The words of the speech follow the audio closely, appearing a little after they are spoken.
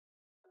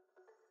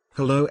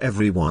Hello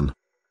everyone.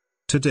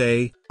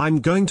 Today, I'm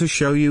going to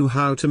show you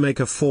how to make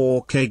a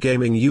 4K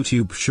gaming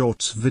YouTube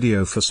Shorts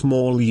video for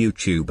small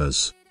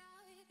YouTubers.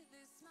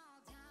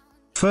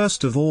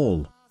 First of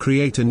all,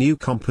 create a new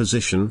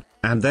composition,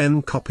 and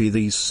then copy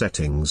these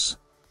settings.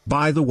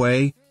 By the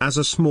way, as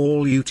a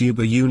small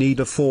YouTuber you need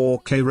a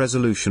 4K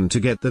resolution to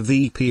get the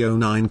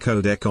VP09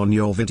 codec on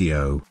your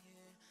video.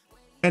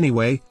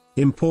 Anyway,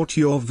 import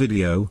your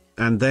video,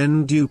 and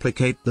then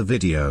duplicate the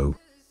video.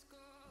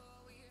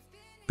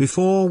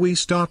 Before we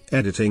start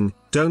editing,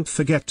 don't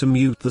forget to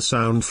mute the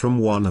sound from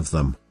one of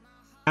them.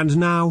 And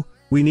now,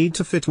 we need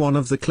to fit one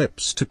of the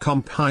clips to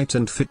comp height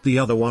and fit the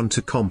other one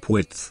to comp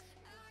width.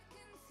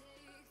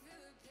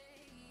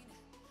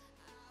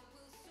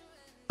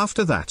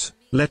 After that,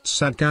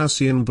 let's add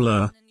Gaussian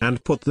blur,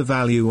 and put the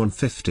value on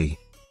 50.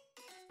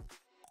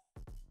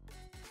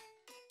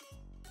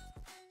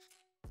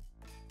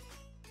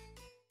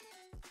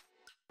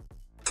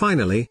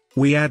 Finally,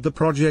 we add the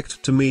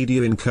project to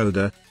Media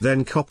Encoder,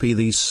 then copy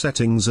these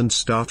settings and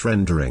start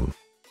rendering.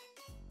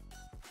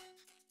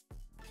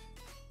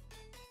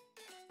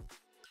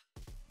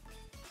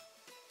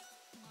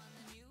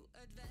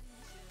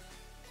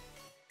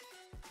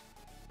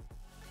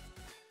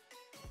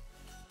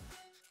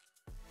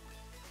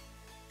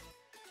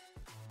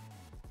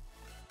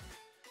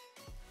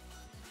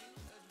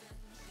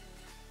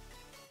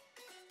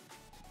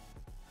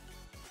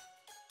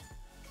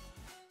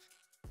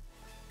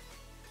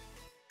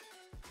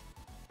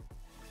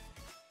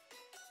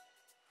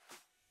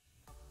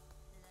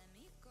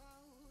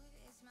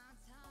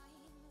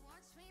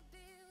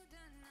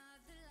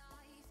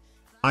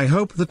 I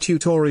hope the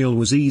tutorial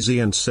was easy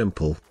and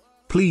simple.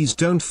 Please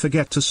don't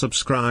forget to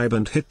subscribe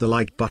and hit the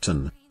like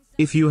button.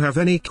 If you have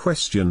any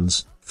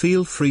questions,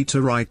 feel free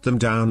to write them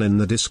down in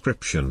the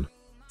description.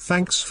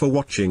 Thanks for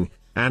watching,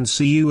 and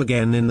see you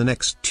again in the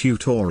next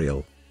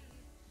tutorial.